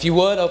If you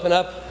would, open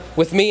up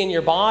with me in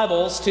your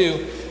Bibles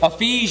to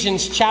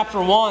Ephesians chapter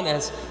 1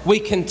 as we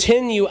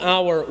continue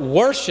our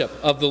worship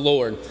of the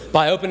Lord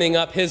by opening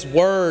up His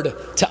Word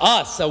to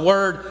us, a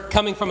word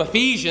coming from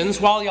Ephesians.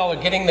 While y'all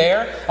are getting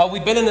there,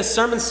 we've been in this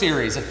sermon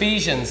series,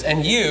 Ephesians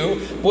and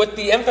You, with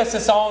the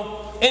emphasis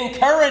on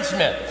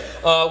encouragement.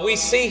 We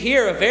see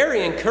here a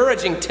very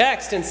encouraging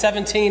text in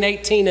 17,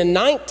 18, and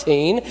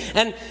 19.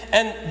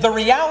 And the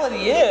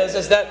reality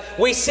is that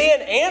we see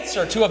an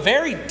answer to a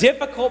very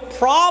difficult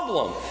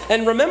problem.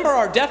 And remember,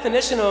 our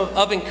definition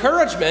of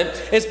encouragement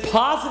is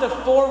positive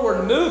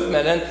forward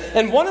movement.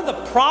 And one of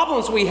the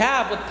problems we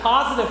have with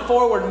positive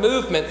forward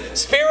movement,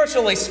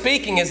 spiritually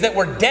speaking, is that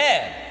we're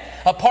dead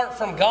apart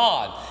from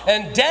God.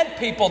 And dead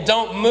people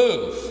don't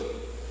move.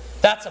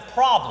 That's a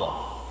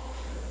problem.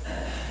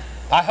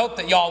 I hope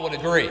that y'all would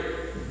agree.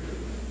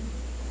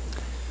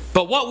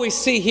 But what we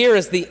see here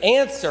is the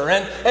answer.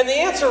 And the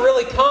answer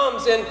really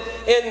comes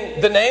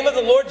in the name of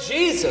the Lord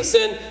Jesus,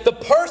 in the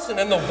person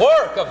and the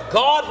work of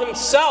God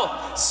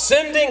Himself,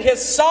 sending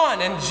His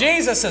Son in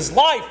Jesus'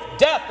 life,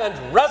 death,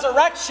 and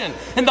resurrection,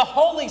 and the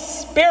Holy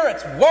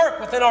Spirit's work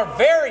within our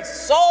very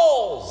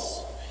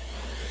souls.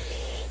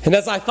 And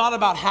as I thought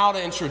about how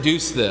to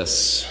introduce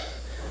this,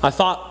 I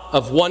thought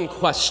of one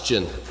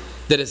question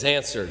that is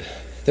answered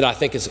that I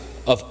think is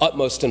of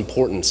utmost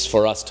importance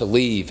for us to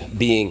leave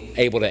being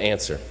able to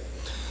answer.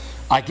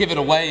 I give it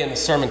away in the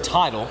sermon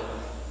title,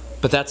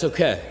 but that's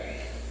okay.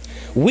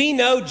 We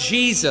know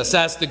Jesus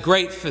as the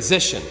great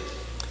physician,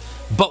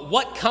 but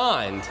what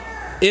kind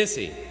is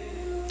He?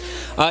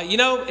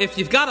 If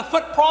you've got a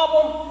foot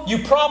problem, you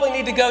probably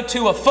need to go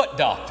to a foot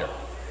doctor.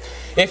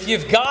 If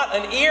you've got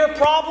an ear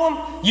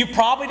problem, you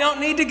probably don't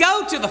need to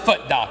go to the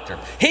foot doctor.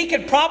 He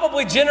could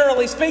probably,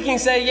 generally speaking,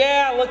 say,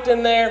 yeah, I looked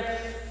in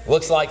there.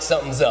 Looks like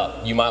something's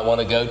up. You might want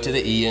to go to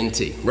the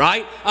ENT,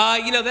 right?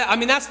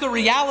 That's the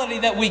reality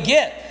that we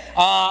get.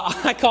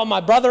 I call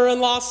my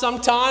brother-in-law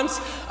sometimes.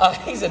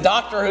 He's a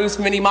doctor who's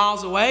many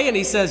miles away, and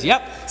he says,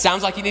 yep,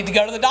 sounds like you need to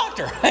go to the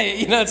doctor.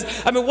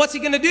 What's he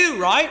going to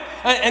do, right?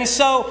 And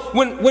so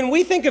when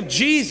we think of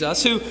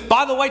Jesus, who,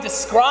 by the way,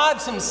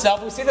 describes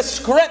Himself, we see the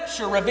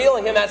Scripture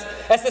revealing Him as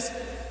this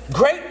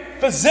great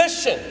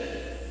physician,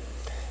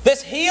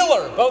 this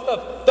healer, both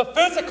of the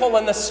physical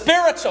and the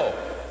spiritual.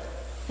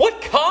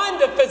 What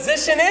kind of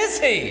physician is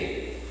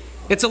He?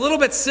 It's a little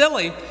bit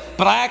silly,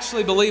 but I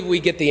actually believe we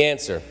get the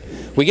answer.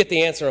 We get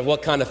the answer of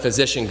what kind of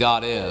physician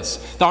God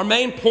is. Our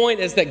main point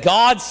is that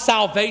God's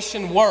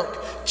salvation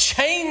work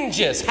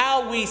changes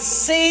how we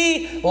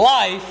see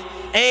life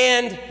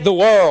and the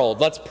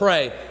world. Let's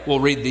pray. We'll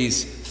read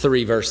these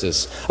 3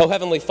 verses. Oh,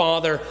 Heavenly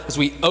Father, as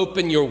we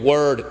open Your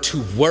Word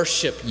to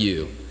worship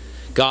You,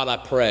 God, I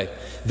pray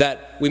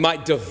that we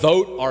might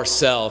devote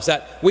ourselves,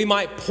 that we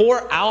might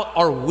pour out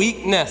our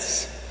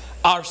weakness,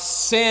 our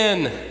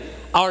sin,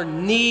 our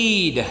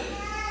need,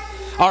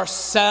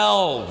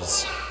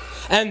 ourselves,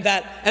 and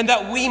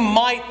that we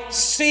might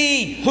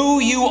see who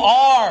You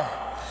are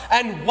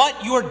and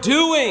what You're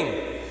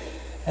doing,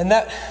 and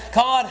that,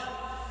 God,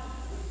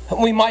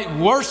 we might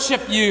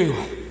worship You,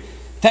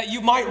 that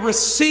You might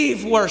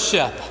receive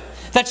worship,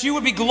 that You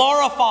would be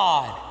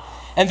glorified,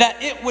 and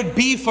that it would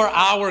be for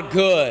our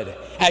good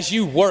as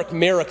You work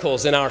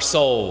miracles in our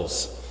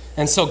souls.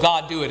 And so,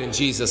 God, do it in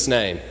Jesus'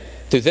 name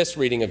through this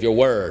reading of Your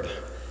Word.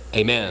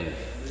 Amen.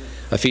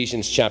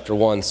 Ephesians chapter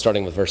 1,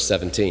 starting with verse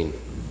 17.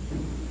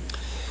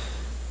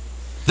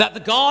 That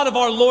the God of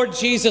our Lord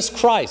Jesus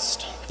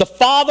Christ, the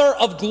Father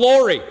of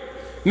glory,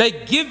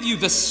 may give you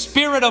the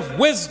spirit of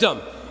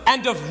wisdom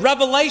and of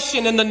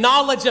revelation in the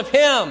knowledge of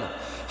Him,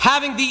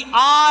 having the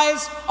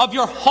eyes of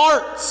your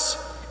hearts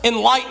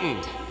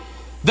enlightened,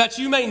 that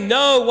you may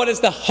know what is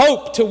the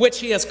hope to which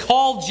He has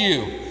called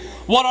you,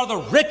 what are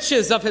the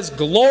riches of His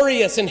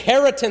glorious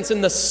inheritance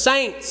in the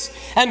saints,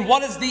 and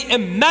what is the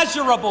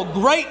immeasurable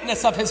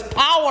greatness of His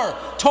power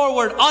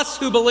toward us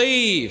who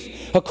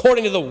believe,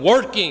 according to the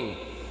working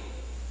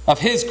of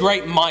His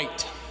great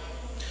might.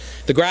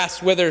 The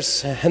grass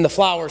withers and the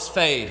flowers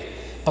fade,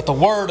 but the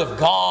Word of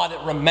God,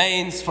 it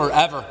remains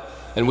forever.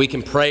 And we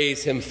can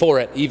praise Him for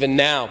it even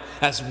now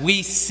as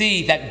we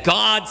see that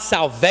God's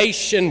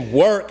salvation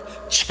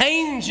work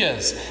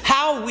changes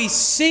how we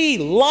see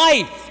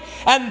life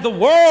and the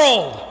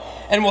world.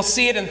 And we'll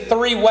see it in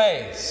 3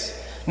 ways.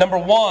 Number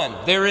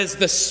 1, there is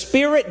the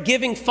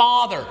Spirit-giving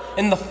Father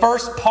in the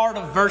first part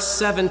of verse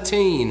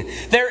 17.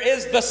 There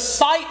is the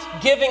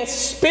sight-giving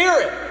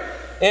Spirit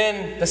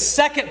in the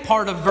second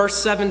part of verse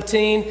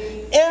 17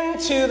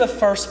 into the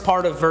first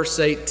part of verse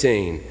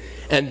 18.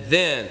 And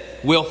then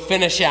we'll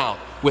finish out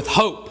with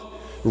hope,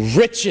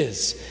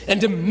 riches,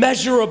 and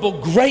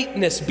immeasurable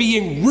greatness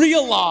being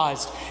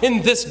realized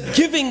in this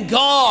giving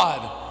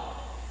God.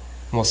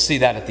 And we'll see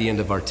that at the end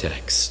of our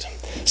text.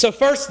 So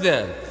first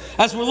then,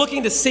 as we're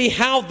looking to see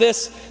how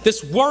this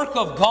work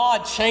of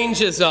God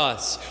changes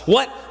us,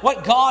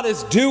 what God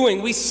is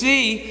doing, we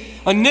see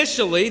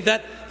initially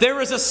that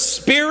there is a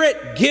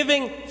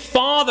Spirit-giving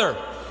Father.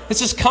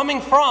 This is coming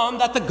from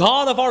that the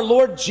God of our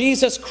Lord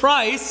Jesus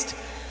Christ,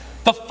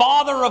 the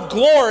Father of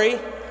glory,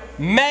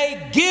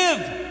 may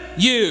give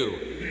you.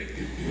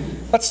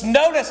 Let's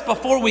notice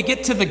before we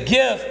get to the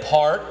give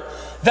part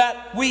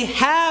that we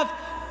have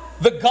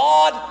the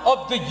God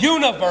of the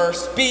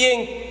universe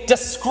being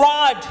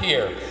described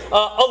here.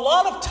 A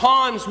lot of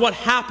times what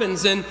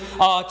happens in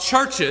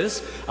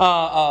churches,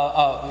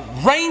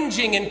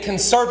 ranging in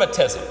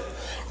conservatism,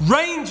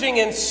 ranging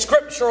in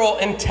scriptural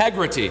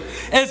integrity,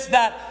 is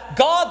that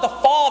God the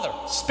Father,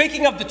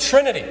 speaking of the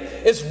Trinity,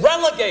 is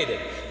relegated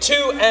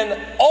to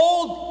an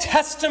Old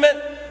Testament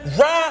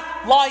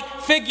wrath-like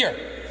figure,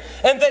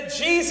 and that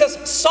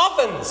Jesus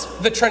softens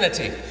the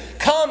Trinity,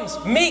 comes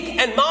meek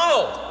and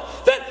mild,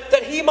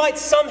 that he might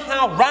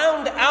somehow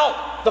round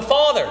out the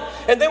Father.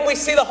 And then we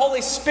see the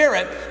Holy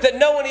Spirit that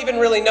no one even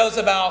really knows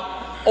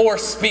about or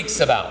speaks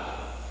about,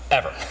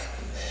 ever.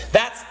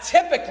 That's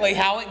typically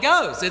how it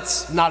goes.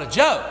 It's not a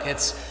joke.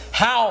 It's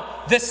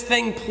how this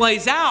thing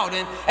plays out.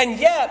 And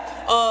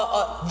yet,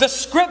 the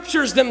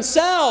Scriptures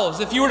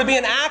themselves, if you were to be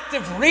an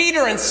active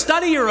reader and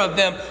studier of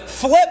them,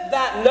 flip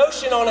that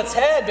notion on its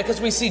head, because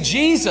we see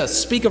Jesus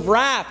speak of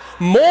wrath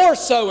more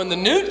so in the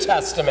New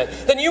Testament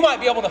than you might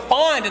be able to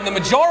find in the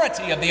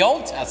majority of the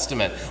Old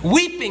Testament.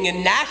 Weeping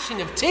and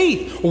gnashing of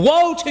teeth.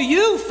 Woe to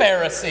you,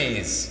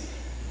 Pharisees!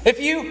 If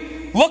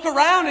you look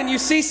around and you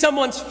see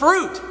someone's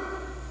fruit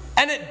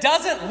and it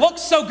doesn't look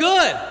so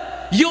good,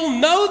 you'll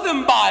know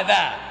them by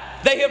that.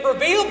 They have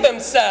revealed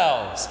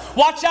themselves.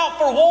 Watch out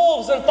for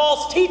wolves and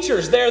false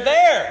teachers. They're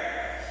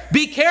there.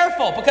 Be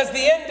careful, because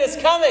the end is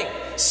coming.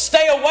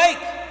 Stay awake.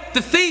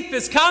 The thief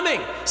is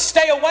coming.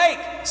 Stay awake.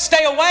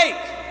 Stay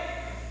awake.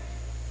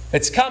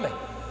 It's coming.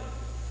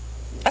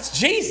 That's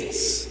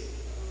Jesus.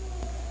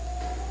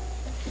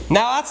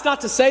 Now, that's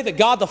not to say that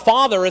God the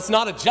Father is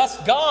not a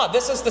just God.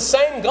 This is the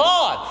same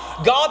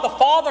God. God the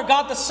Father,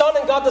 God the Son,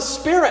 and God the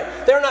Spirit.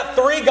 They're not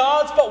three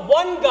gods, but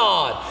one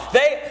God.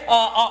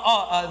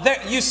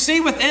 You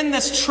see within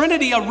this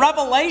Trinity a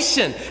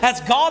revelation as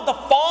God the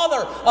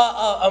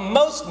Father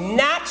most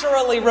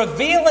naturally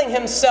revealing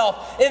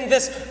Himself in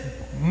this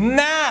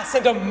mass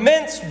and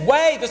immense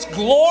way, this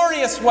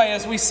glorious way,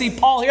 as we see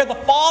Paul here, the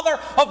Father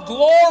of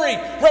glory,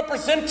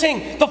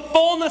 representing the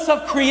fullness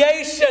of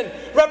creation,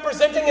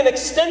 representing an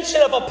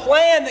extension of a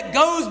plan that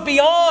goes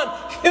beyond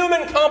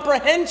human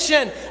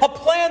comprehension, a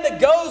plan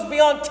that goes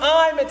beyond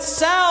time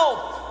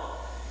itself.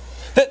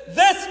 That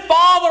this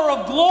Father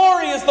of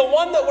glory is the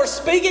one that we're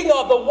speaking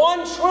of, the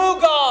one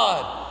true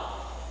God.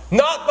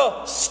 Not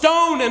the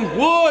stone and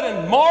wood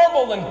and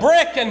marble and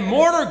brick and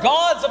mortar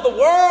gods of the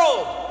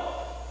world.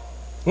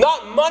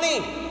 Not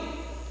money,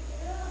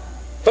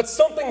 but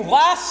something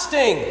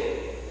lasting.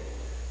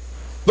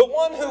 The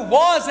one who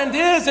was and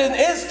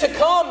is to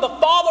come, the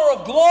Father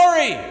of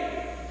glory.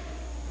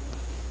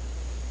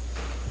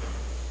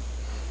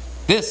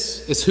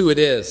 This is who it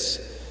is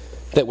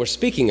that we're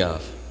speaking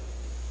of.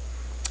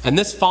 And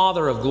this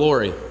Father of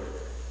glory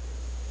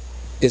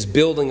is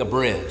building a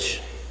bridge.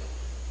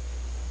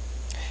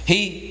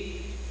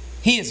 He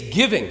is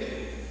giving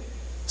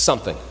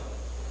something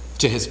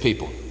to His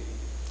people.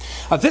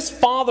 This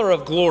Father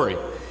of glory,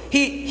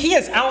 he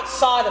is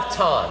outside of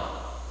time.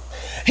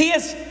 He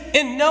is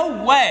in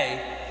no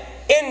way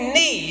in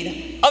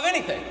need of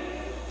anything.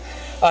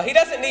 He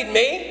doesn't need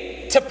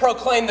me to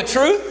proclaim the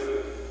truth.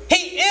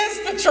 He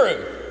is the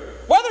truth.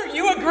 Whether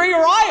you agree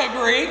or I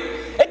agree,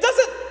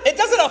 it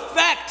doesn't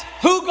affect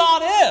who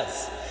God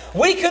is.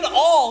 We could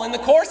all, in the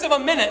course of a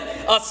minute,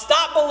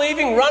 stop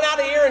believing, run out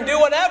of here and do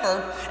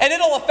whatever, and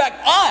it'll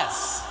affect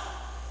us.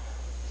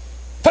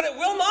 But it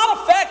will not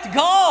affect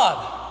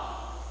God.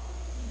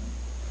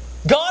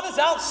 God is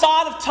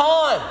outside of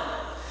time.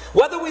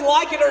 Whether we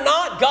like it or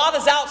not, God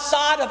is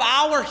outside of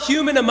our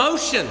human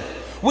emotion.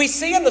 We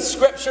see in the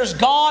Scriptures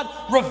God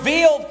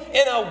revealed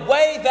in a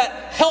way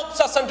that helps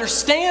us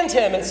understand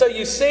Him. And so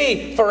you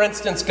see, for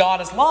instance,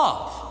 God is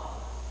love.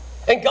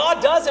 And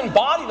God does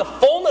embody the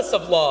fullness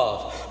of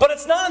love. But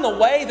it's not in the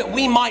way that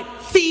we might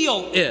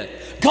feel it.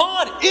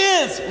 God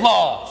is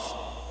love.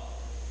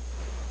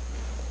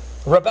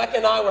 Rebecca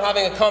and I were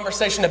having a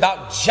conversation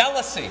about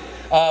jealousy.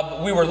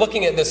 We were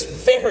looking at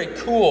this very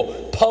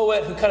cool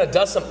poet who kind of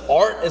does some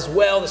art as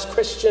well, this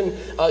Christian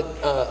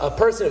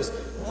person. It was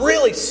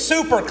really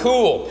super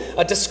cool,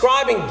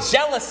 describing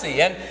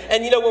jealousy.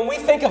 And you know, when we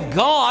think of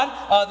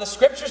God, the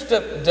Scriptures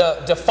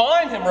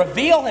define Him,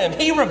 reveal Him.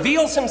 He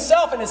reveals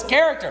Himself and His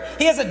character.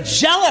 He is a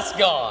jealous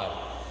God.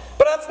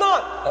 But that's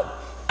not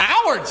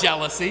our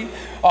jealousy.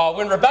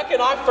 When Rebecca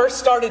and I first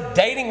started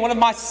dating, one of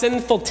my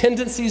sinful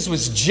tendencies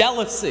was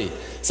jealousy.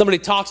 Somebody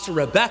talks to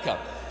Rebecca,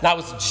 and I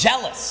was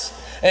jealous.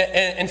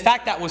 In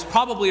fact, that was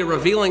probably a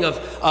revealing of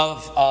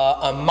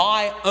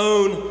my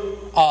own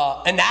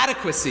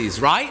inadequacies,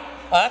 right?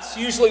 That's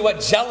usually what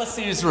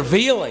jealousy is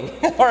revealing,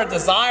 or a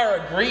desire,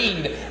 a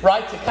greed,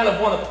 right, to kind of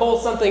want to pull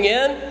something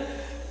in.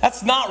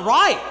 That's not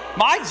right.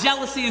 My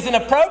jealousy is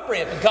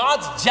inappropriate, but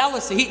God's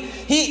jealousy,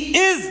 He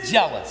is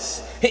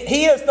jealous.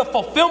 He is the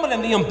fulfillment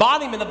and the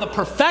embodiment of the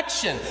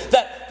perfection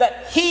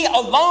that He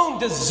alone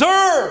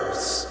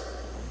deserves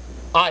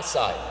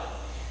eyesight.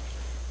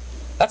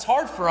 That's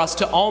hard for us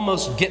to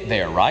almost get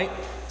there, right?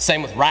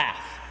 Same with wrath.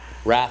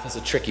 Wrath is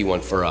a tricky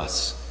one for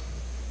us.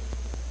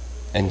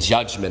 And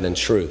judgment and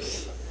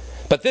truth.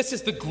 But this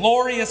is the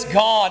glorious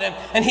God,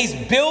 and He's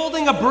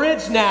building a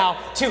bridge now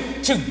to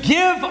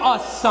give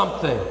us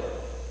something.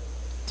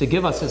 To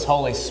give us His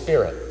Holy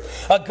Spirit.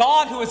 A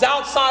God who is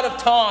outside of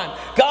time,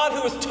 God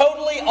who is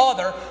totally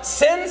other,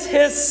 sends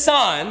His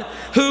Son,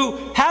 who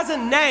has a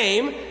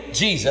name,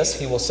 Jesus,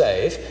 He will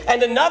save,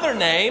 and another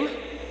name,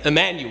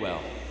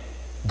 Emmanuel,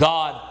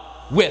 God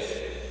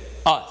with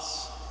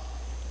us.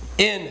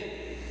 In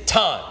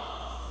time.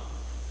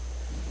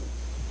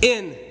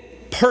 In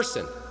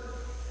person.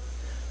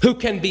 Who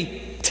can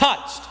be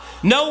touched.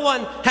 No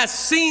one has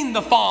seen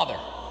the Father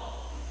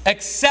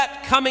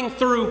except coming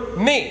through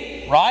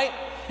me, right?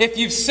 If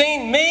you've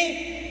seen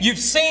me, you've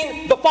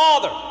seen the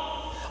Father.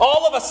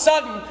 All of a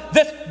sudden,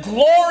 this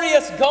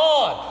glorious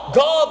God,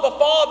 God the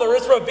Father,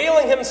 is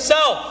revealing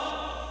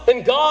Himself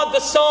in God the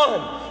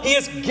Son. He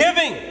is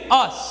giving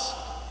us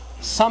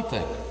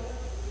something.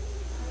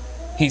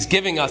 He's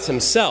giving us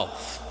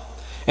Himself.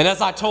 And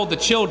as I told the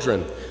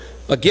children,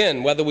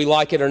 again, whether we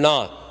like it or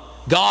not,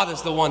 God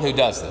is the one who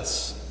does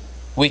this.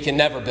 We can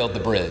never build the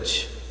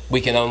bridge.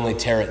 We can only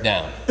tear it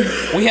down.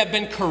 We have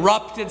been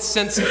corrupted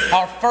since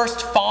our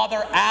first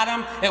father,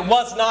 Adam. It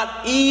was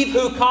not Eve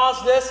who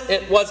caused this.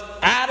 It was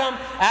Adam.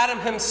 Adam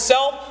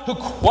himself who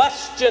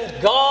questioned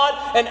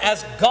God. And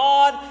as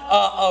God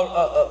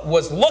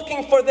was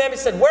looking for them, He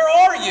said, "Where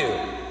are you?"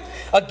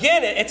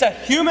 Again, it's a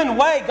human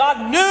way.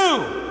 God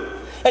knew.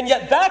 And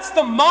yet that's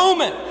the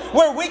moment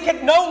where we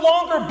could no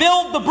longer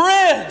build the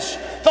bridge.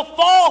 The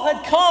fall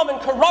had come and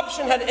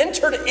corruption had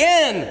entered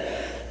in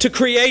to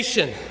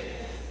creation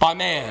by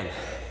man.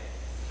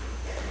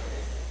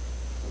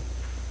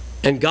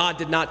 And God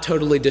did not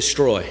totally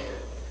destroy,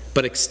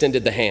 but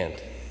extended the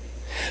hand.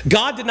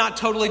 God did not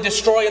totally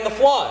destroy in the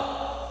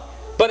flood,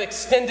 but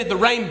extended the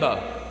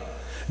rainbow.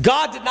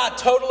 God did not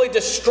totally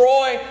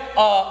destroy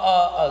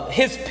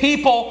His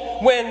people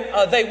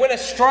when they went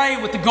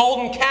astray with the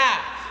golden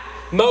calf.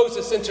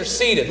 Moses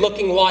interceded,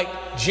 looking like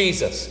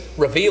Jesus,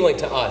 revealing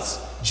to us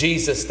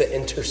Jesus the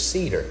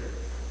interceder.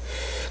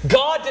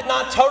 God did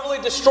not totally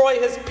destroy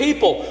His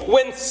people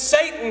when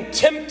Satan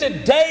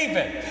tempted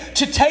David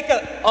to take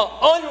an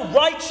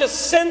unrighteous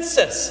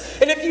census.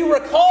 And if you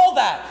recall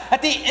that,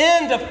 at the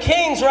end of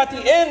Kings or at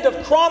the end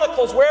of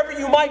Chronicles, wherever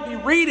you might be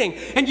reading,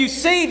 and you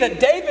see that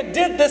David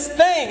did this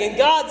thing, and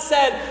God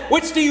said,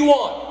 "Which do you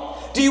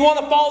want? Do you want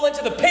to fall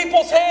into the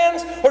people's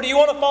hands, or do you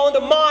want to fall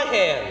into my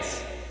hands?"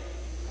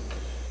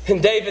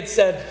 And David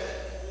said,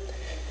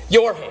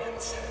 "Your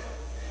hands."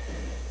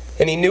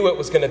 And he knew it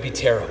was going to be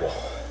terrible.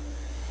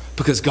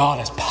 Because God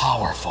is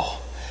powerful.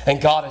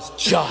 And God is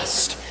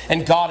just.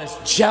 And God is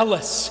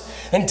jealous.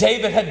 And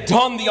David had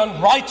done the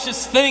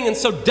unrighteous thing. And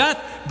so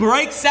death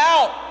breaks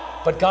out.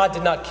 But God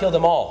did not kill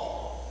them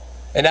all.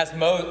 And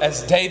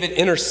as David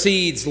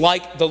intercedes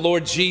like the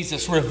Lord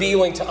Jesus,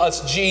 revealing to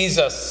us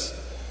Jesus,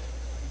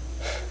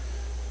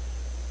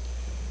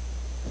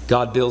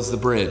 God builds the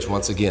bridge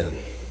once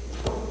again.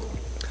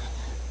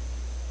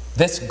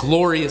 This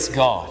glorious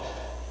God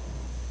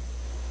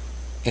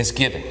is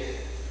giving.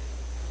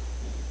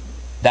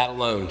 That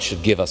alone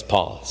should give us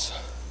pause.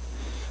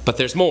 But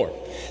there's more.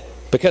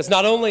 Because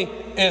not only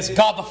is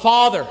God the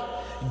Father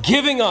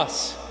giving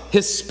us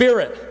His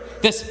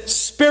Spirit, this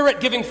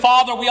Spirit-giving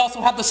Father, we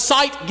also have the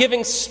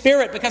sight-giving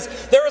Spirit, because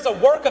there is a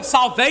work of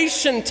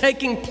salvation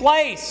taking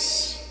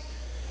place.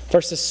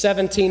 Verses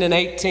 17 and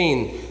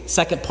 18,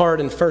 second part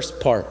and first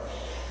part.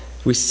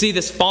 We see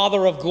this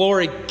Father of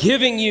glory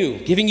giving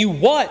you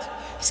what?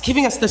 He's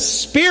giving us the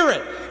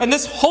Spirit. And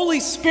this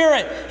Holy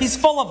Spirit, He's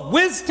full of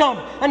wisdom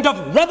and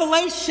of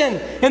revelation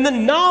and the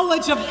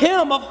knowledge of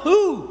Him. Of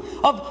who?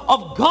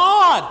 Of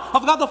God.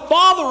 Of God the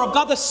Father, of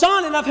God the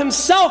Son, and of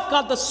Himself,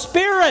 God the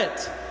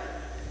Spirit.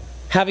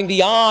 Having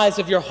the eyes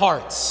of your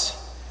hearts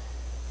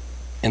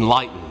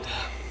enlightened.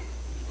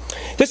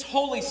 This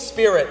Holy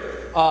Spirit,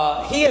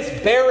 He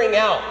is bearing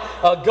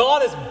out.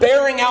 God is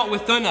bearing out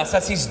within us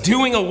as He's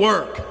doing a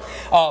work.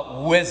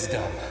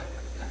 Wisdom.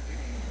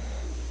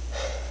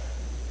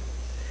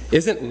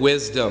 Isn't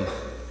wisdom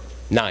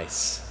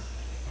nice?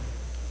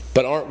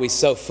 But aren't we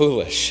so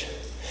foolish?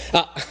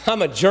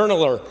 I'm a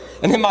journaler,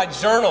 and in my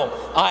journal,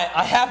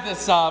 I have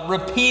this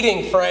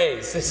repeating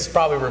phrase. This is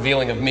probably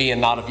revealing of me and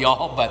not of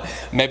y'all, but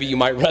maybe you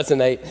might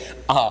resonate.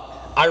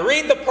 I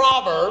read the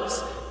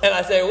Proverbs, and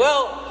I say,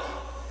 well,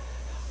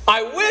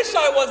 I wish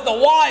I was the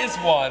wise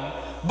one,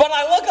 but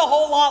I look a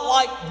whole lot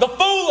like the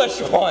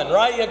foolish one,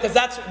 right? Because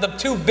that's the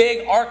two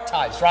big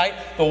archetypes, right?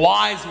 The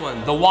wise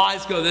one. The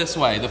wise go this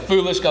way. The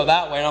foolish go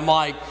that way. And I'm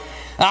like,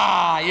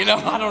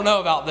 I don't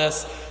know about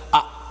this.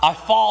 I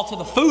fall to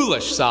the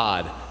foolish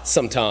side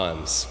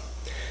sometimes.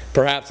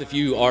 Perhaps if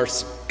you are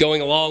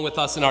going along with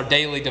us in our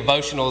daily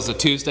devotionals, the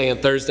Tuesday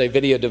and Thursday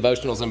video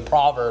devotionals in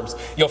Proverbs,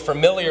 you're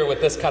familiar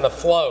with this kind of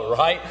flow,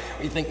 right?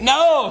 You think,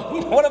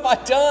 no, what have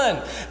I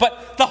done?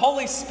 But the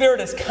Holy Spirit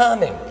is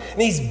coming,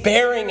 and He's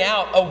bearing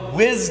out a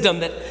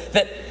wisdom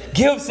that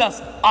gives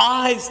us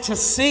eyes to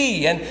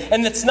see. And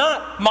it's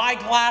not my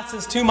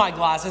glasses to my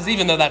glasses,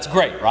 even though that's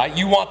great, right?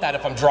 You want that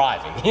if I'm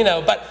driving, you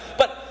know. But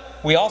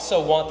we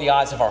also want the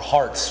eyes of our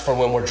hearts for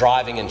when we're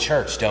driving in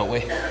church, don't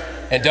we?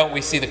 And don't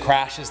we see the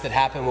crashes that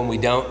happen when we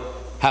don't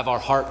have our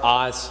heart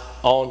eyes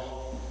on?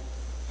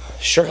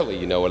 Surely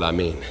you know what I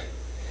mean.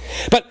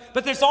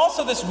 But there's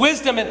also this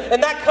wisdom,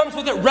 and that comes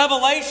with it,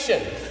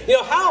 revelation. You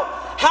know,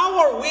 how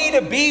are we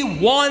to be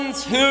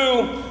ones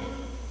who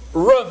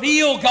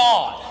reveal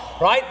God,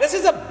 right? This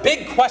is a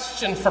big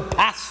question for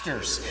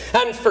pastors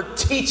and for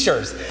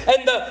teachers.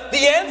 And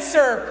the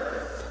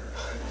answer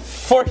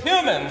for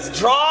humans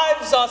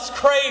drives us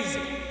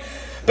crazy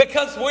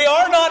because we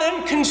are not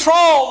in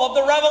control of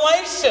the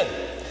revelation.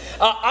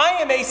 I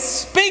am a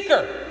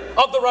speaker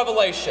of the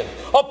revelation,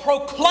 a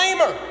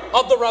proclaimer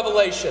of the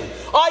revelation.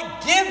 I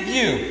give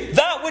you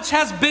that which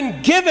has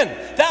been given,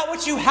 that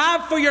which you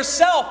have for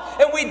yourself,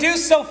 and we do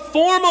so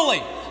formally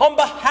on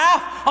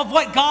behalf of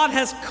what God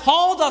has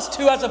called us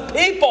to as a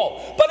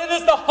people. But it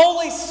is the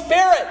Holy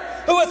Spirit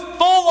who is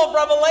full of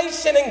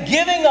revelation and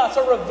giving us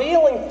a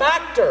revealing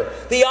factor,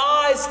 the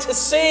eyes to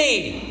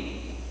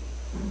see.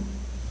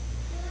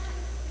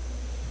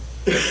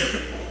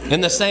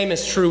 And the same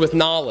is true with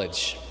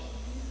knowledge.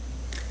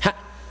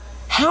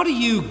 How do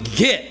you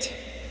get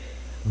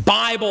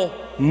Bible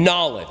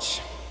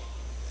knowledge?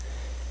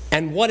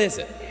 And what is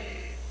it?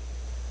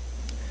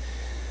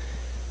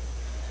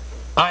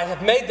 I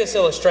have made this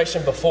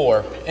illustration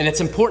before, and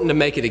it's important to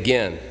make it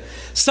again.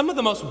 Some of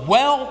the most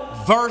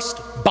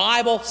well-versed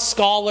Bible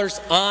scholars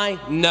I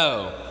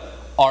know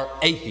are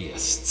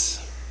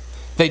atheists.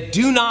 They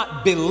do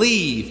not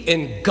believe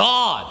in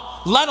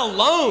God, let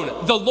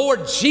alone the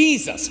Lord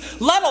Jesus,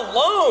 let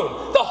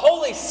alone the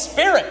Holy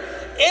Spirit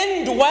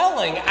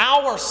indwelling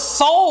our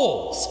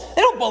souls.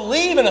 They don't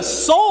believe in a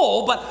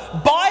soul,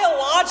 but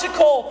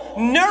biological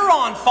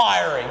neuron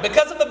firing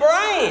because of the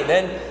brain.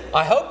 And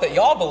I hope that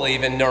y'all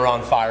believe in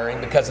neuron firing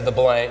because of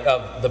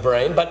the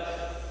brain.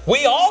 But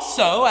we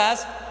also,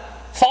 as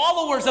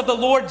followers of the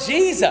Lord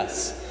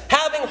Jesus,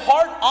 having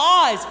heart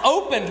eyes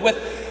opened with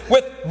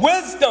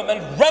wisdom and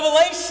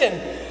revelation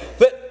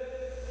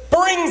that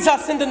brings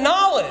us into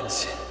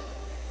knowledge.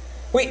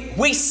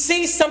 We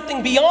see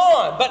something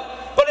beyond, but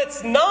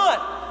it's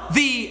not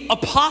the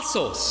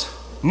apostles'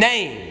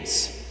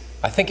 names.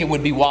 I think it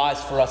would be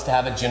wise for us to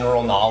have a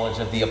general knowledge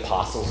of the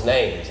apostles'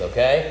 names,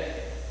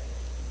 okay?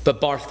 But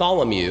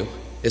Bartholomew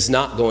is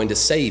not going to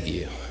save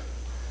you.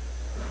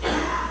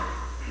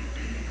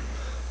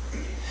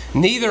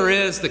 Neither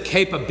is the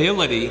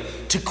capability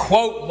to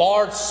quote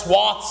large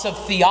swaths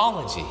of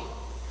theology.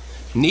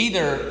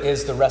 Neither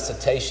is the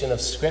recitation of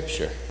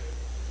Scripture.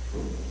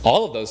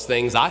 All of those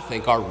things, I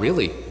think, are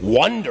really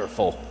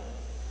wonderful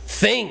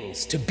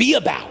things to be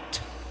about.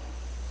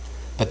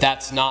 But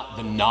that's not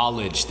the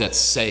knowledge that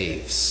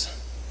saves.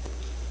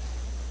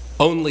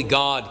 Only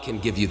God can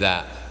give you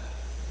that.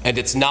 And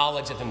it's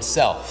knowledge of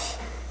Himself.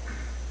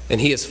 And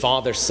He is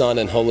Father, Son,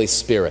 and Holy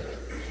Spirit.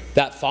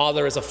 That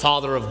Father is a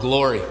Father of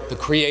glory, the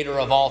Creator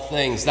of all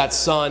things. That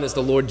Son is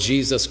the Lord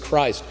Jesus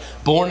Christ,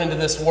 born into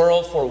this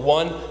world for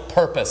one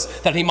purpose,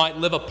 that He might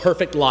live a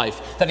perfect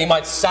life, that He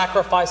might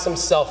sacrifice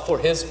Himself for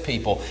His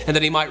people, and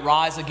that He might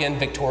rise again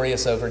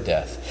victorious over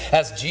death.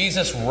 As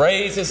Jesus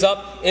raises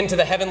up into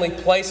the heavenly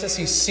places,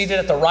 He's seated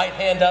at the right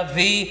hand of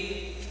the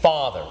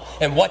Father.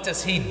 And what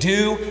does He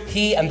do?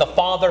 He and the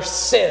Father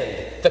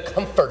send the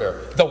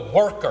Comforter, the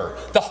Worker,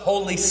 the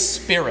Holy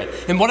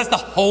Spirit. And what does the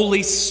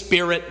Holy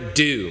Spirit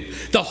do?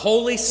 The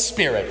Holy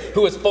Spirit,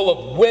 who is full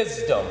of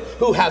wisdom,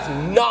 who has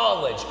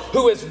knowledge,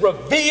 who is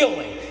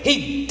revealing,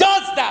 He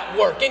does that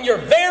work in your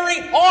very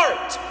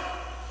heart.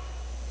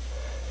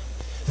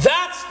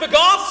 That's the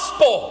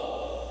gospel.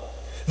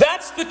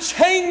 That's the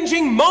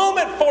changing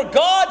moment for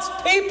God's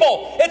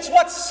people. It's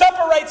what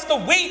separates the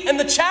wheat and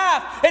the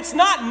chaff. It's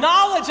not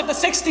knowledge of the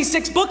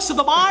 66 books of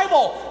the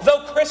Bible,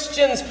 though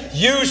Christians,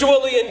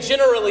 usually and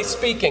generally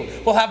speaking,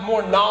 will have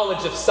more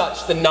knowledge of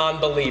such than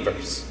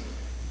non-believers.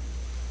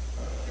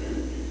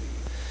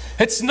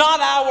 It's not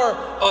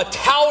our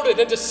touted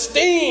and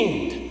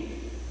esteemed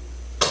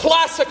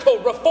classical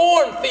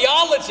Reformed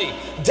theology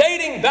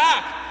dating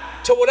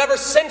back to whatever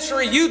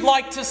century you'd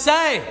like to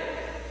say.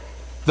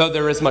 Though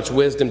there is much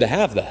wisdom to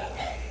have that.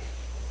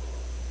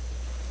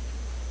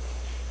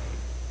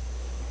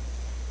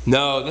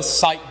 No, this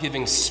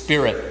sight-giving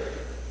Spirit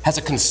has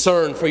a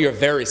concern for your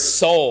very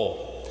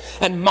soul.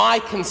 And my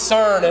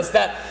concern is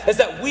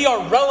that we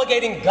are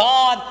relegating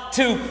God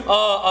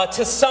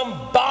to some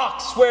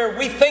box where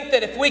we think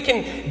that if we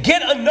can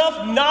get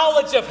enough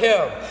knowledge of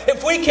Him,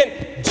 if we can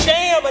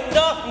jam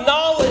enough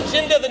knowledge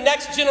into the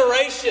next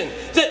generation,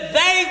 that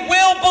they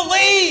will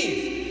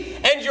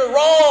believe. And you're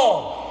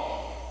wrong.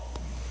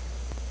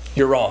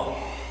 You're wrong.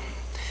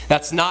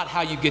 That's not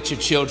how you get your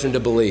children to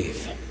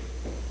believe.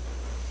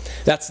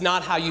 That's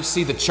not how you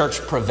see the church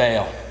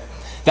prevail.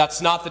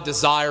 That's not the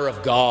desire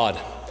of God.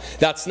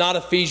 That's not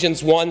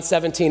Ephesians 1,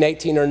 17,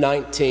 18, or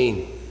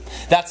 19.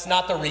 That's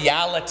not the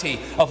reality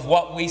of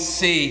what we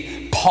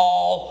see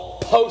Paul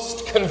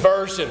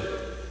post-conversion.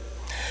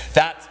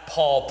 That's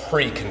Paul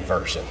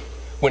pre-conversion,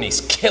 when he's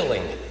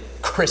killing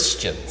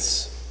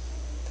Christians.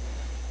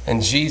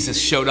 And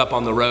Jesus showed up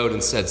on the road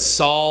and said,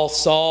 Saul,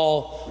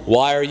 Saul,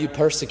 why are you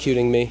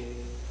persecuting me?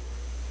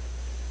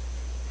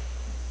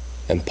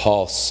 And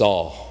Paul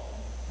saw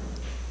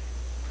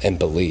and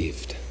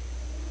believed.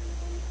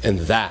 And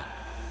that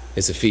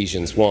is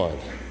Ephesians 1,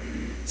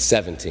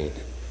 17,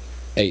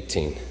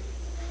 18,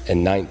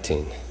 and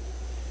 19.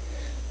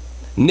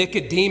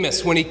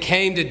 Nicodemus, when he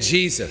came to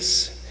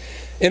Jesus,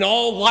 in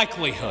all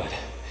likelihood,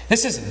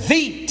 this is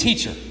the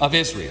teacher of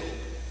Israel.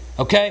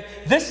 Okay?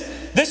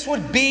 This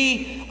would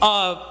be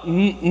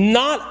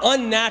not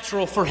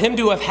unnatural for him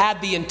to have had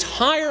the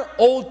entire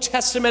Old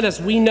Testament as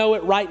we know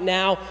it right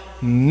now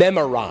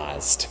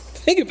memorized.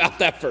 Think about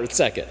that for a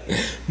second.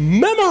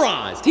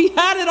 Memorized. He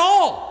had it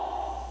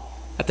all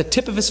at the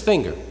tip of his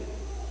finger.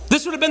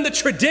 This would have been the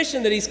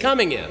tradition that he's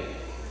coming in.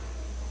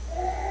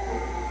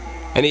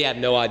 And he had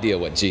no idea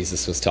what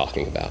Jesus was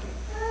talking about.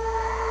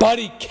 But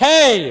he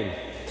came.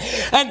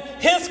 And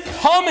his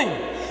coming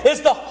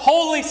is the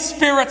Holy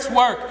Spirit's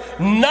work,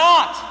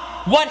 not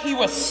what he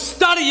was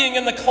studying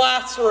in the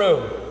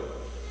classroom.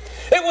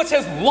 It was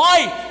his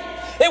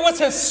life. It was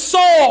his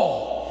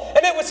soul.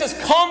 And it was his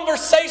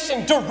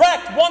conversation,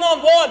 direct,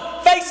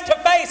 one-on-one,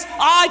 face-to-face,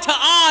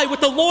 eye-to-eye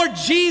with the Lord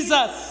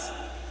Jesus,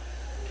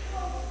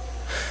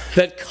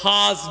 that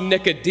caused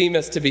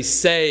Nicodemus to be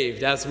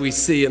saved, as we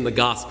see in the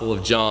Gospel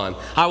of John.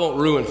 I won't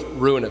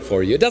ruin it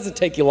for you. It doesn't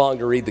take you long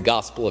to read the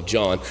Gospel of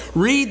John.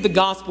 Read the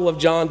Gospel of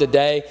John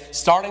today,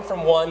 starting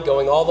from 1,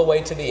 going all the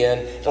way to the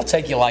end. It'll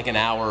take you like an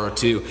hour or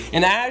two.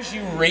 And as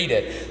you read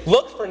it,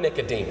 look for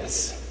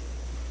Nicodemus.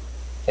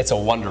 It's a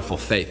wonderful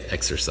faith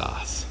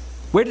exercise.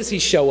 Where does he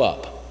show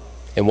up?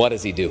 And what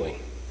is he doing?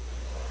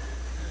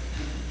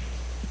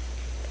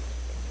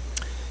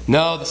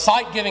 No, the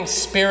sight-giving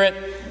Spirit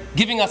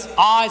giving us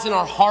eyes in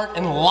our heart,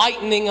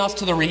 enlightening us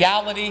to the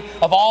reality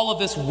of all of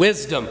this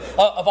wisdom,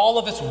 of all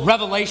of this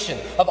revelation,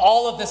 of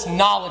all of this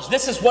knowledge.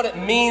 This is what it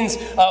means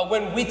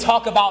when we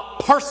talk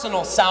about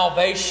personal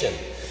salvation.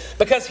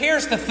 Because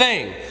here's the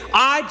thing,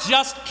 I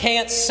just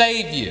can't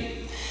save you.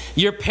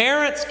 Your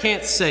parents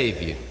can't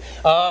save you.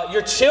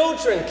 Your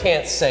children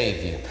can't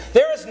save you.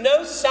 There is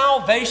no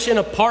salvation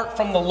apart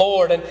from the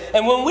Lord.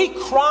 And when we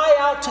cry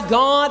out to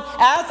God,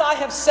 as I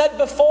have said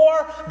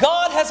before,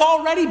 God has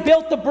already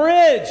built the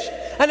bridge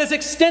and is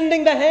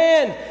extending the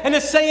hand and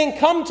is saying,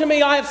 come to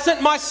me, I have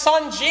sent my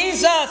son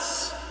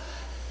Jesus.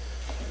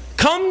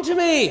 Come to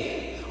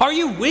me. Are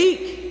you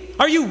weak?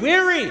 Are you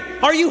weary?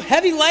 Are you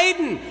heavy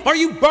laden? Are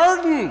you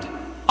burdened?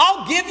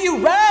 I'll give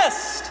you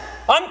rest.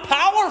 I'm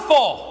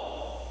powerful.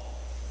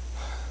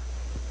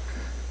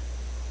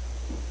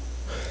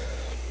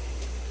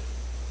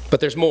 But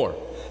there's more.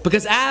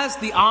 Because as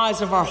the eyes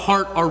of our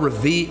heart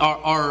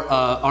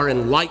are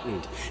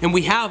enlightened, and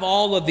we have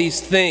all of these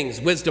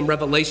things, wisdom,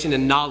 revelation,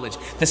 and knowledge,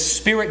 the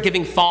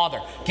Spirit-giving Father,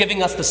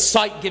 giving us the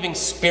sight-giving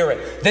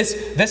Spirit,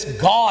 this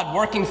God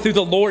working through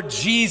the Lord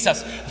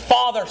Jesus,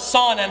 Father,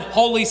 Son, and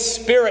Holy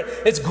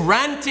Spirit, is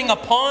granting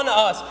upon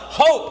us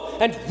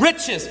hope and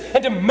riches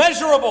and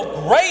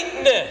immeasurable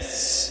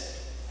greatness.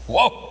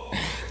 Whoa!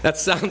 That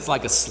sounds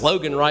like a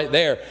slogan right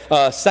there.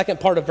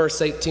 Second part of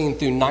verse 18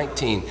 through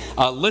 19.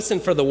 Listen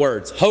for the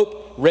words.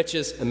 Hope,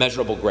 riches,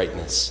 immeasurable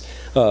greatness.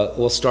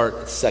 We'll start at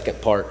the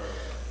second part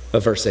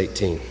of verse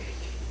 18.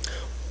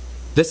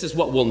 This is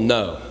what we'll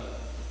know,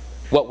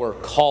 what we're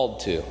called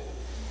to.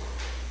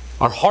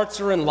 Our hearts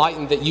are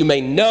enlightened that you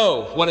may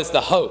know what is the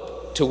hope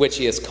to which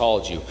he has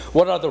called you.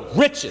 What are the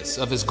riches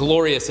of his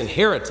glorious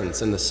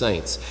inheritance in the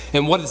saints?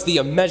 And what is the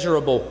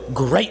immeasurable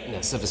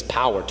greatness of his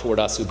power toward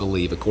us who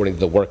believe according to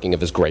the working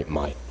of his great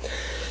might?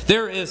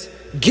 There is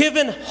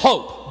given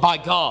hope by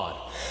God.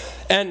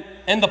 And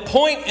the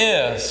point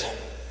is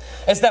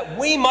that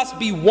we must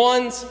be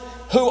ones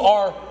who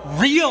are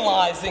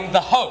realizing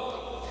the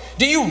hope.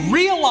 Do you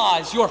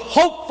realize your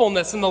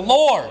hopefulness in the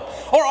Lord?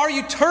 Or are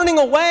you turning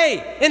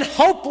away in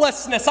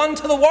hopelessness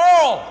unto the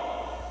world?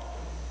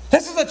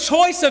 This is a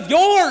choice of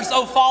yours,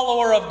 O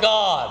follower of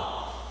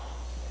God.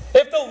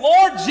 If the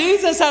Lord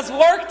Jesus has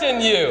worked in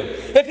you,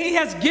 if he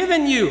has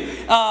given you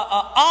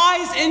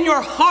eyes in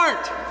your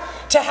heart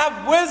to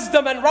have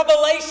wisdom and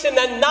revelation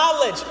and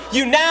knowledge,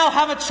 you now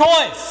have a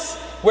choice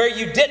where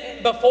you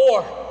didn't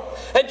before.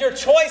 And your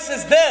choice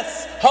is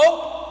this: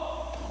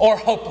 hope or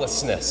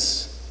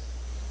hopelessness.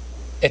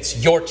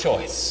 It's your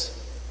choice.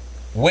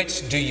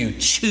 Which do you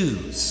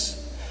choose?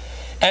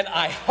 And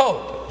I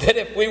hope that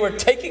if we were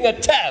taking a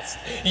test,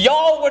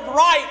 y'all would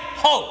write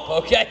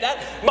hope, okay?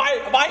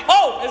 My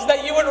hope is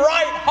that you would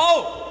write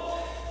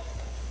hope.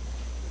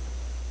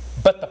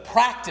 But the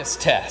practice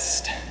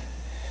test,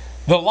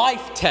 the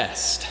life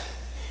test,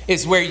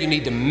 is where you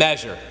need to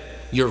measure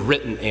your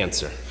written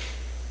answer.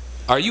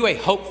 Are you a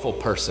hopeful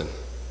person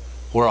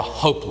or a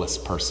hopeless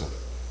person?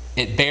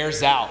 It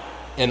bears out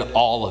in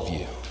all of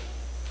you.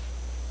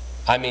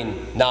 I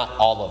mean, not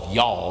all of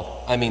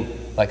y'all. I mean,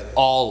 like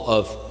all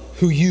of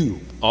who you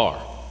are,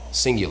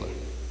 singular,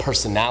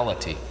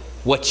 personality,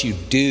 what you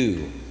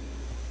do,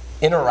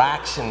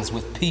 interactions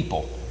with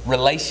people,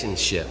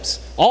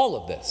 relationships. All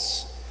of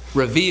this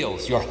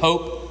reveals your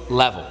hope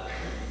level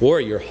or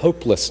your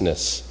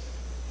hopelessness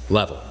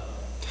level.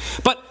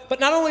 But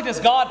not only does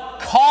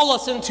God call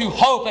us into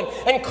hope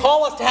and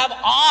call us to have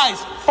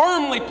eyes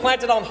firmly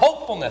planted on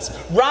hopefulness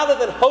rather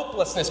than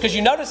hopelessness, because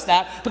you notice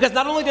that, because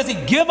not only does He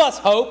give us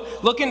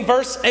hope, look in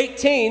verse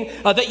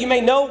 18, that you may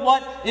know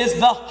what is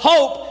the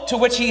hope to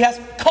which He has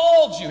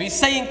called you. He's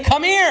saying,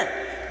 come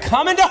here,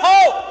 come into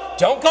hope.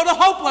 Don't go to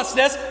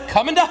hopelessness,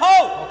 come into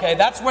hope. Okay,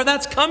 that's where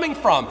that's coming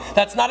from.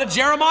 That's not a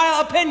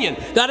Jeremiah opinion.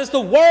 That is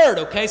the Word,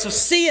 okay? So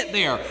see it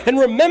there and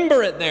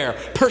remember it there.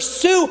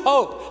 Pursue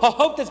hope, a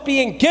hope that's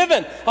being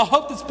given, a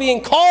hope that's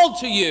being called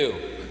to you.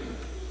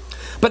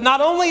 But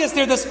not only is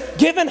there this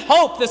given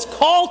hope, this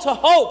call to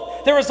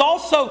hope, there is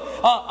also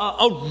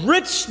a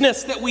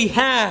richness that we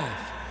have,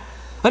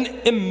 an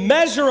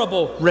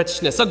immeasurable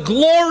richness, a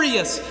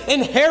glorious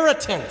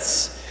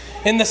inheritance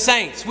in the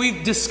saints.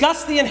 We've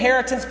discussed the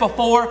inheritance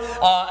before,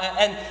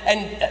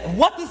 and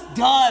what this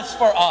does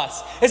for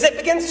us is it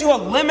begins to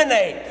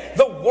eliminate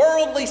the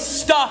worldly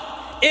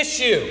stuff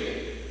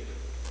issue.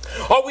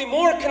 Are we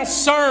more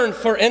concerned,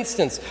 for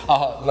instance,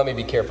 let me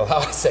be careful how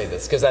I say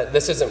this, because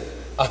this isn't,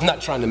 I'm not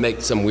trying to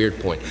make some weird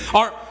point.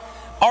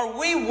 Are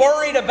we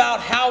worried about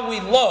how we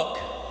look,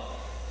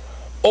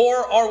 or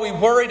are we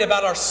worried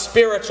about our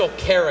spiritual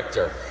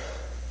character?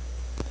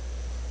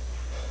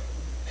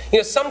 You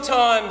know,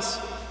 sometimes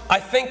I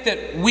think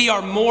that we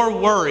are more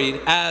worried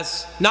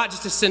as, not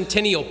just as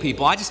Centennial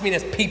people, I just mean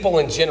as people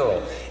in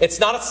general. It's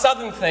not a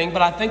Southern thing,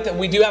 but I think that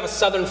we do have a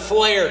Southern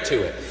flair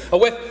to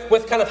it.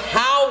 With kind of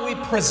how we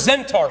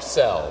present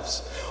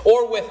ourselves,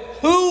 or with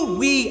who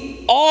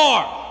we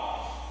are.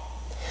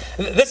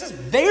 This is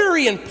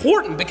very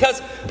important because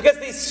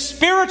the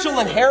spiritual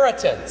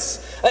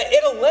inheritance,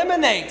 it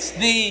eliminates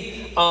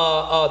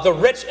the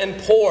rich and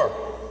poor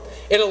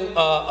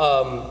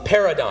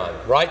paradigm,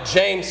 right?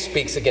 James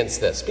speaks against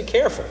this. Be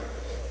careful,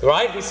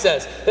 right? He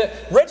says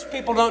that rich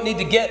people don't need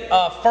to get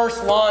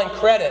first line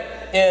credit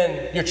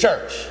in your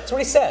church. That's what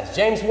he says,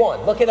 James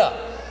 1. Look it up.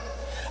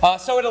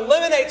 So it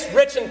eliminates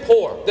rich and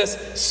poor, this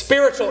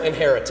spiritual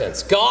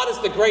inheritance. God is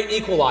the great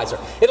equalizer.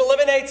 It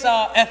eliminates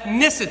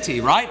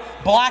ethnicity, right?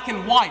 Black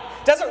and white.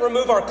 It doesn't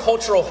remove our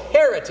cultural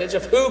heritage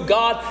of who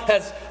God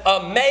has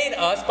made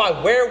us by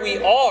where we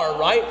are,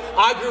 right?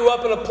 I grew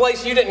up in a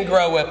place you didn't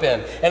grow up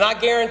in. And I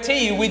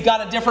guarantee you we've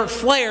got a different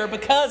flair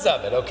because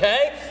of it,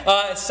 okay?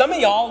 Some of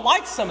y'all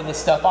like some of this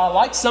stuff I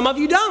like, some of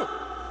you don't.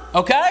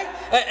 Okay?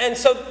 And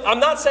so I'm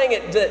not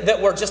saying that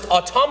we're just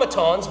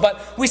automatons,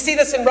 but we see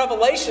this in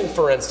Revelation,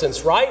 for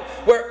instance, right?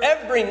 Where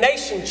every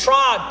nation,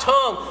 tribe,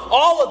 tongue,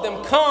 all of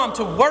them come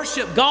to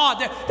worship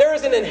God. There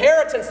is an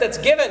inheritance that's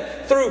given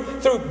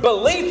through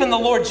belief in the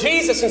Lord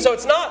Jesus. And so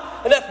it's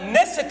not an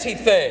ethnicity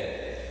thing.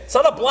 It's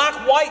not a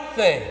black-white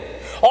thing.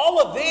 All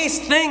of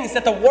these things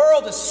that the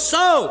world is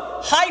so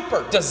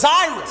hyper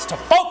desirous to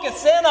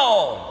focus in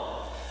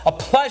on. A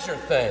pleasure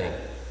thing.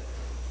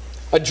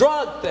 A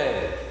drug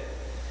thing.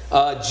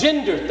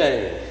 Gender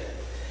thing,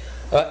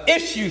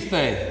 issue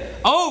thing,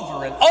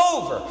 over and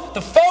over.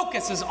 The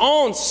focus is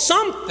on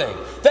something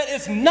that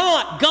is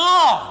not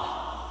God.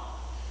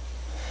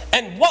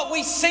 And what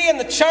we see in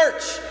the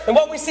church and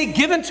what we see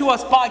given to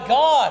us by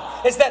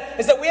God is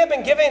that we have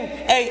been given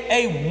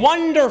a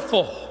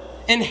wonderful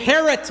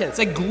inheritance,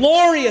 a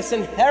glorious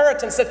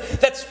inheritance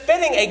that's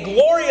fitting a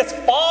glorious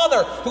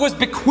Father who is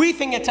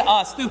bequeathing it to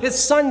us through His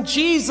Son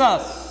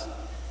Jesus.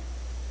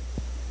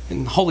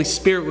 And the Holy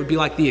Spirit would be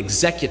like the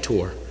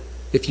executor.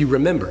 If you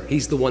remember,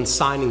 He's the one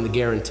signing the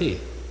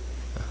guarantee.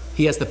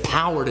 He has the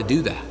power to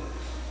do that.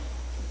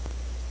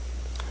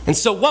 And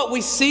so what we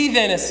see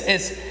then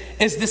is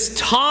this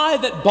tie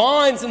that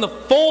binds in the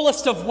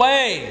fullest of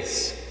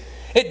ways.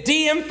 It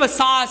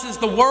de-emphasizes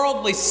the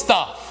worldly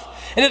stuff.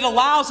 And it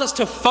allows us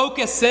to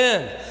focus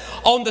in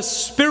on the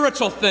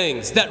spiritual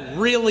things that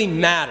really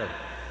matter.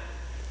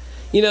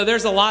 You know,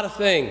 there's a lot of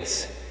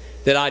things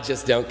that I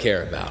just don't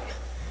care about.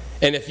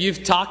 And if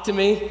you've talked to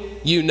me,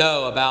 you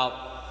know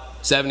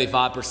about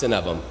 75%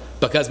 of them.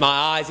 Because my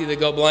eyes either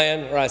go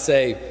bland or I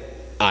say,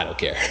 I don't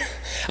care.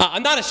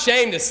 I'm not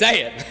ashamed to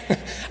say it.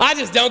 I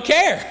just don't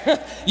care.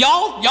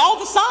 Y'all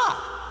decide.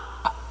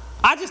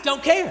 I just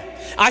don't care.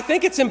 I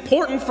think it's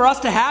important for us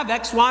to have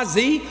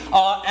XYZ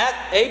at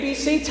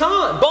ABC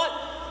time. But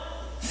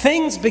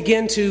things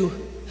begin to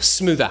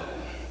smooth out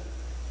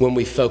when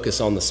we focus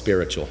on the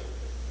spiritual.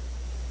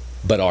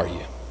 But are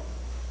you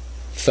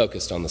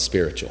focused on the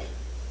spiritual?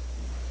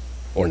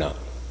 Or not.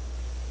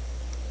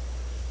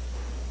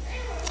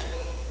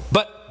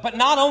 But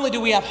not only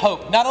do we have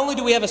hope, not only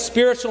do we have a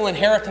spiritual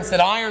inheritance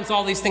that irons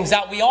all these things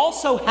out, we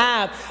also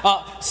have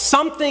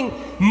something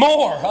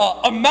more,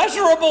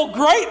 immeasurable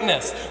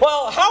greatness.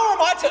 Well, how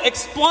am I to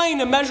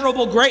explain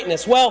immeasurable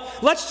greatness? Well,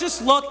 let's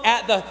just look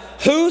at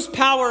whose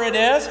power it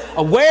is,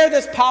 where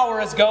this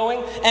power is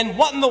going, and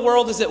what in the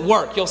world is at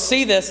work. You'll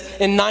see this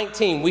in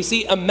 19. We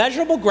see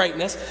immeasurable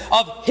greatness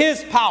of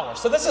His power.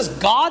 So this is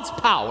God's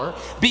power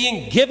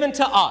being given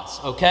to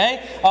us,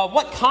 okay?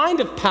 What kind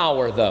of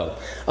power, though?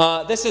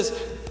 This is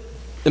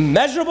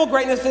Immeasurable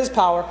greatness of his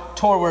power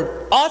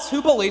toward us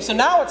who believe. So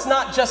now it's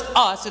not just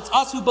us, it's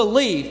us who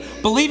believe.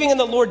 Believing in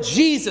the Lord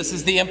Jesus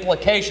is the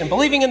implication.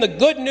 Believing in the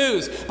good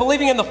news.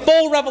 Believing in the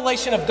full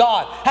revelation of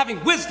God.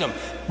 Having wisdom,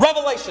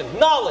 revelation,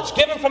 knowledge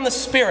given from the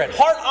Spirit.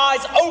 Heart,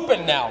 eyes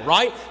open now,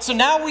 right? So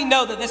now we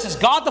know that this is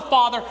God the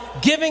Father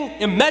giving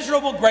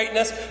immeasurable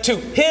greatness to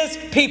his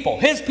people.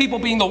 His people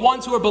being the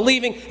ones who are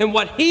believing in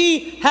what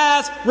he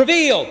has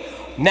revealed.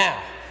 Now,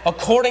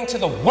 according to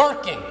the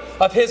working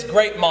of his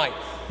great might,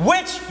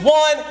 which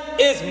one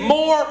is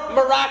more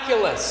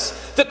miraculous?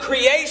 The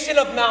creation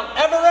of Mount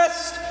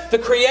Everest, the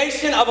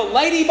creation of a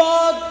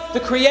ladybug, the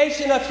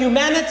creation of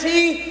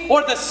humanity,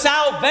 or the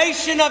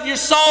salvation of your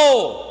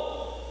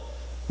soul?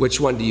 Which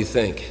one do you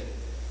think?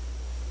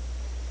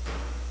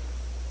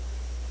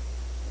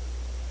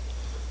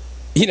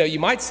 You know, you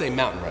might say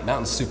mountain, right?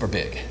 Mountain's super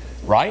big,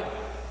 right?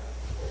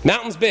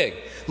 Mountain's big.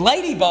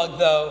 Ladybug,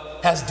 though,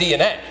 has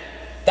DNA.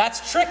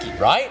 That's tricky,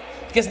 right?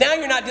 Because now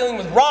you're not dealing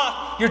with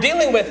rock, you're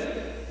dealing with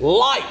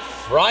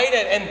life, right?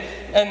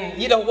 And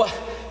you know what?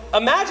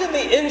 Imagine the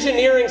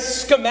engineering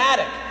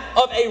schematic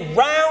of a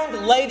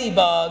round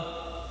ladybug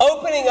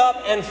opening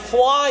up and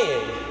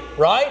flying,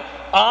 right?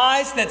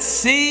 Eyes that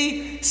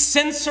see,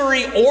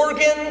 sensory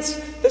organs,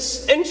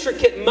 this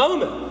intricate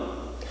moment.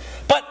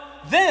 But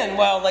then,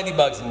 well,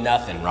 ladybug's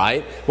nothing,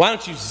 right? Why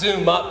don't you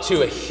zoom up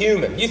to a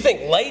human? You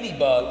think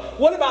ladybug,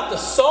 what about the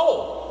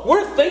soul?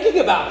 We're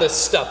thinking about this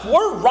stuff.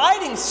 We're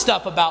writing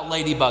stuff about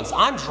ladybugs.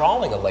 I'm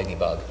drawing a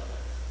ladybug.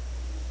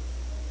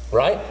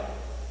 Right?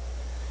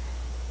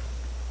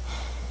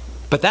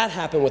 But that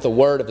happened with a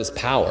word of his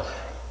power,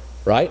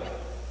 right?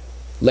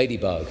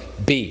 Ladybug,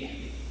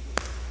 bee.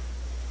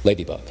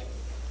 Ladybug,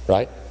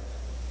 right?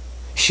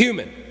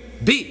 Human,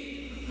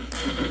 bee.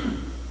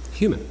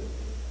 Human.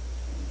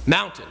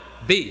 Mountain,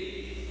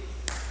 bee.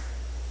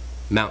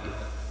 Mountain.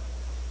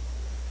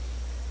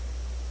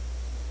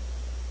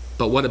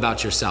 But what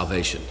about your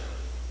salvation?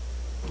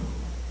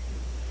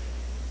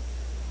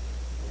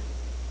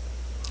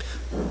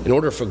 In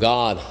order for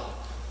God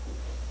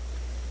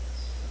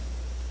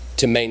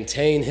to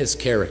maintain his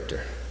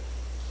character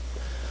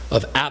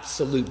of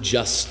absolute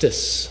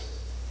justice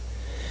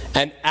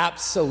and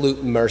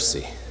absolute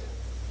mercy,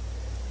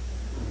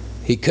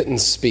 he couldn't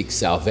speak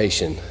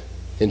salvation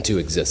into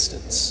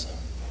existence.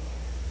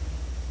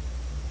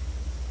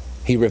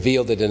 He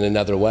revealed it in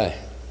another way.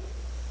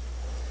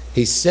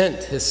 He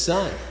sent his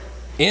Son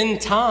in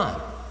time,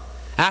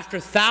 after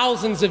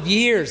thousands of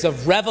years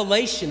of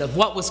revelation of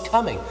what was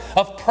coming,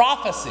 of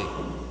prophecy.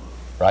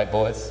 Right,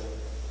 boys?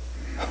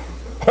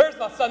 Where's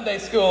my Sunday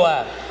school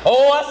at?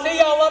 Oh, I see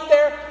y'all up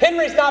there.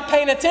 Henry's not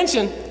paying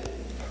attention.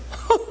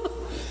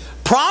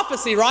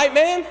 Prophecy, right,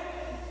 man?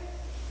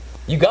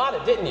 You got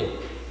it, didn't you?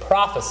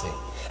 Prophecy.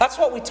 That's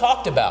what we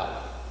talked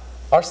about.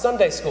 Our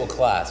Sunday school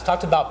class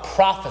talked about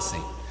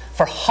prophecy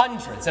for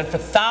hundreds and for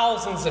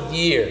thousands of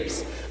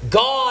years.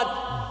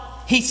 God,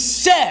 he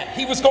said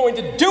he was going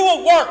to do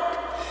a work,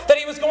 that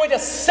he was going to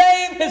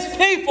save his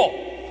people,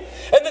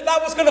 and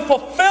that was going to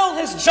fulfill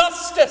his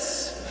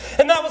justice,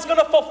 and that was going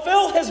to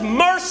fulfill his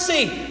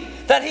mercy,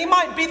 that he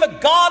might be the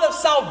God of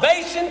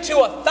salvation to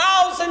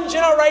 1,000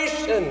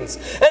 generations,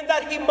 and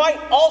that he might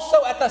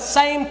also at the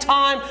same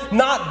time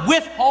not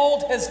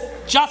withhold his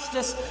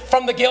justice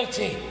from the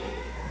guilty.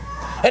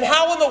 And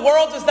how in the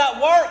world does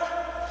that work?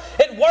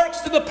 It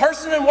works through the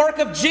person and work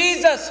of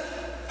Jesus,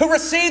 who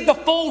received the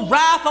full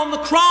wrath on the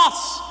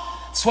cross.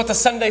 That's what the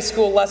Sunday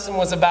school lesson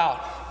was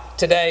about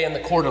today in the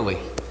quarterly.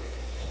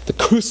 The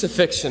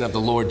crucifixion of the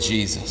Lord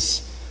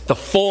Jesus. The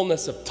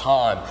fullness of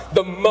time,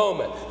 the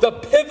moment, the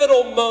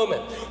pivotal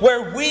moment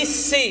where we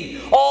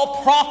see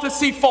all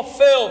prophecy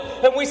fulfilled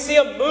and we see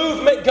a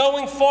movement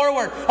going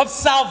forward of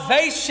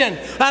salvation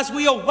as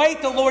we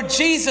await the Lord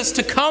Jesus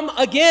to come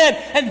again.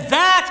 And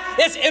that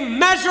is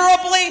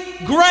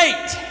immeasurably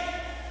great.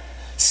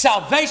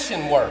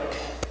 Salvation work.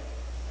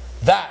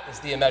 That is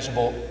the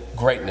immeasurable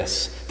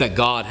greatness that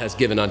God has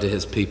given unto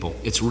his people.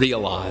 It's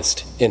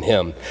realized in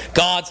him.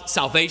 God's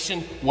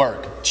salvation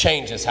work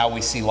changes how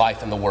we see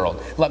life in the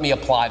world. Let me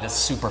apply this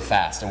super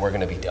fast and we're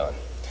going to be done.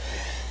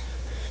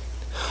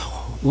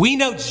 We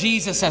know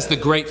Jesus as the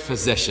great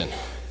physician,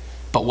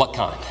 but what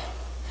kind?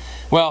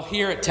 Well,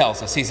 here it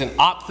tells us he's an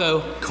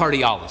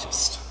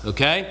ophthalmologist,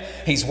 okay?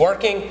 He's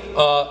working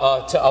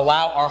to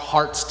allow our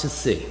hearts to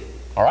see.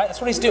 All right,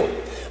 that's what he's doing.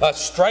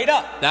 Straight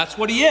up, that's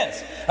what he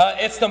is.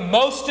 It's the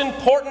most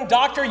important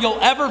doctor you'll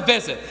ever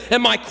visit.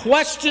 And my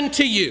question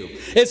to you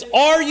is,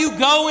 are you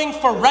going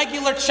for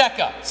regular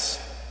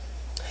checkups?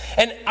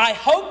 And I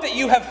hope that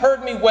you have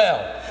heard me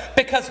well,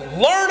 because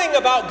learning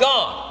about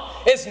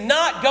God is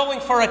not going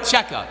for a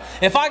checkup.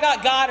 If I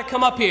got God to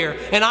come up here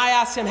and I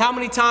asked him how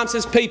many times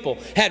his people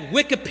had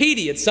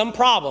Wikipedia'd some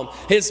problem,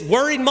 his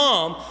worried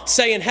mom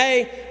saying,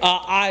 hey,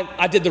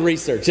 I did the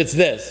research, it's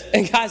this.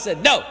 And God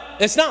said, no,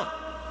 it's not.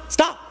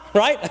 Stop,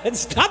 right?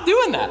 Stop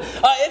doing that.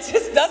 It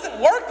just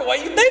doesn't work the way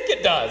you think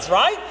it does,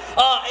 right?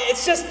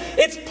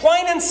 It's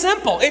plain and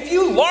simple. If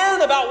you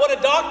learn about what a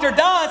doctor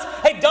does,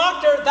 a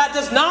doctor, that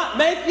does not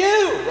make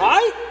you,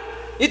 right?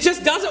 It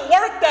just doesn't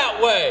work that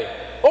way,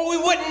 or we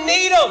wouldn't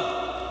need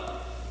them.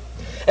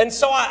 And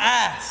so I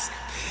ask,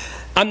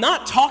 I'm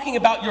not talking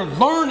about your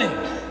learning.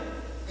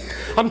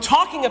 I'm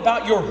talking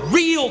about your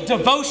real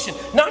devotion,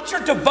 not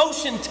your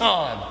devotion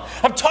time.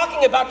 I'm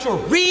talking about your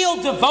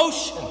real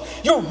devotion,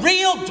 your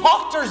real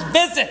doctor's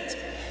visit.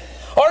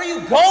 Are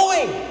you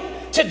going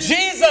to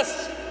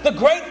Jesus, the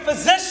great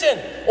physician,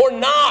 or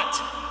not?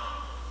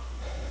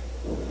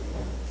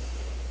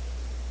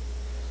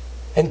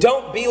 And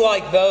don't be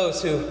like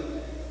those who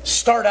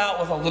start out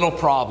with a little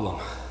problem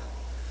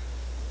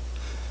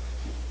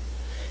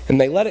and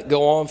they let it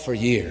go on for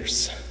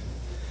years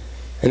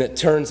and it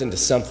turns into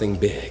something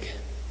big.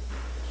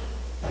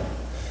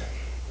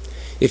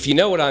 If you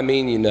know what I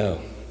mean, you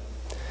know.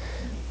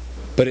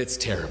 But it's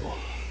terrible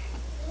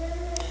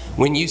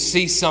when you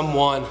see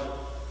someone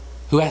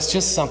who has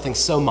just something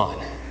so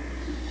minor,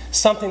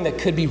 something that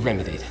could be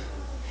remedied,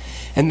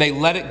 and they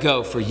let it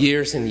go for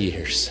years and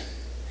years.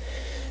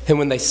 And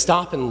when they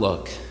stop and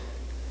look,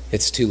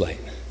 it's too late.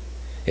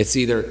 It's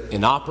either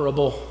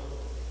inoperable,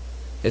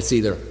 it's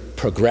either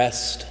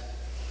progressed,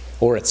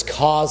 or it's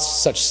caused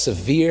such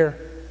severe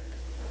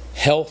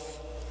health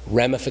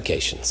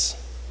ramifications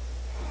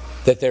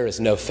that there is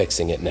no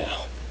fixing it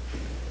now.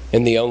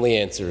 And the only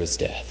answer is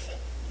death.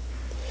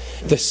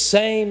 The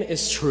same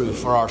is true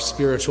for our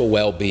spiritual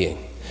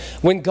well-being.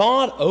 When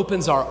God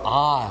opens our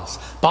eyes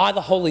by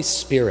the Holy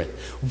Spirit,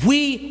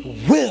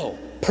 we will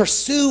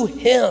pursue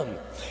Him.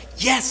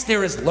 Yes,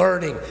 there is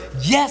learning.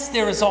 Yes,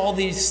 there is all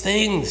these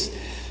things.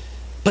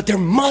 But there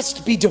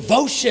must be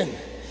devotion.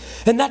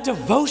 And that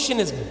devotion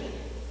is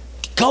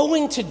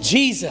going to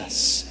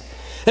Jesus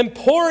and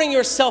pouring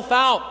yourself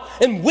out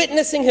and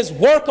witnessing His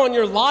work on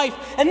your life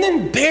and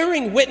then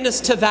bearing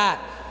witness to that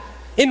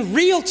in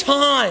real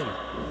time.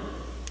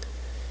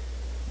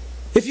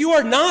 If you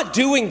are not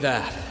doing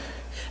that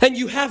and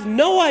you have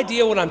no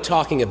idea what I'm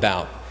talking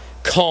about,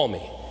 call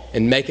me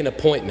and make an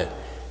appointment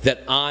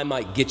that I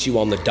might get you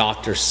on the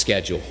doctor's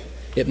schedule.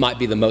 It might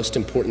be the most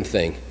important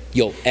thing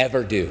you'll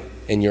ever do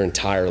in your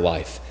entire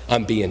life.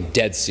 I'm being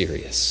dead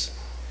serious.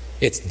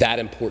 It's that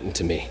important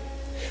to me.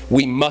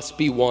 We must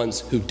be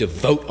ones who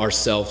devote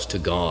ourselves to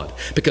God,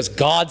 because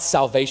God's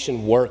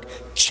salvation work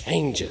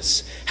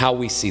changes how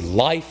we see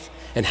life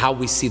and how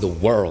we see the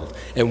world.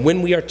 And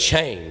when we are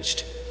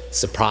changed,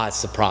 surprise,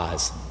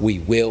 surprise, we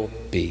will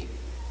be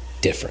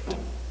different.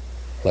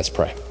 Let's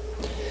pray.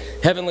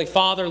 Heavenly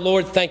Father,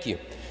 Lord, thank you.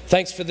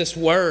 Thanks for this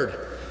word.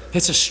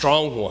 It's a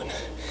strong one.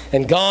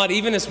 And God,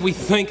 even as we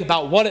think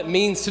about what it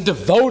means to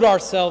devote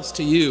ourselves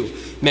to you,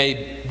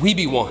 may we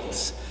be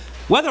ones,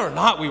 whether or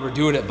not we were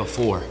doing it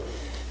before,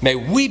 may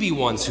we be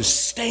ones who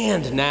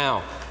stand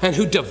now and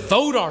who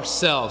devote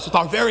ourselves with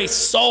our very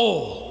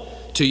soul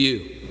to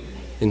you.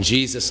 In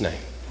Jesus' name,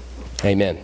 amen.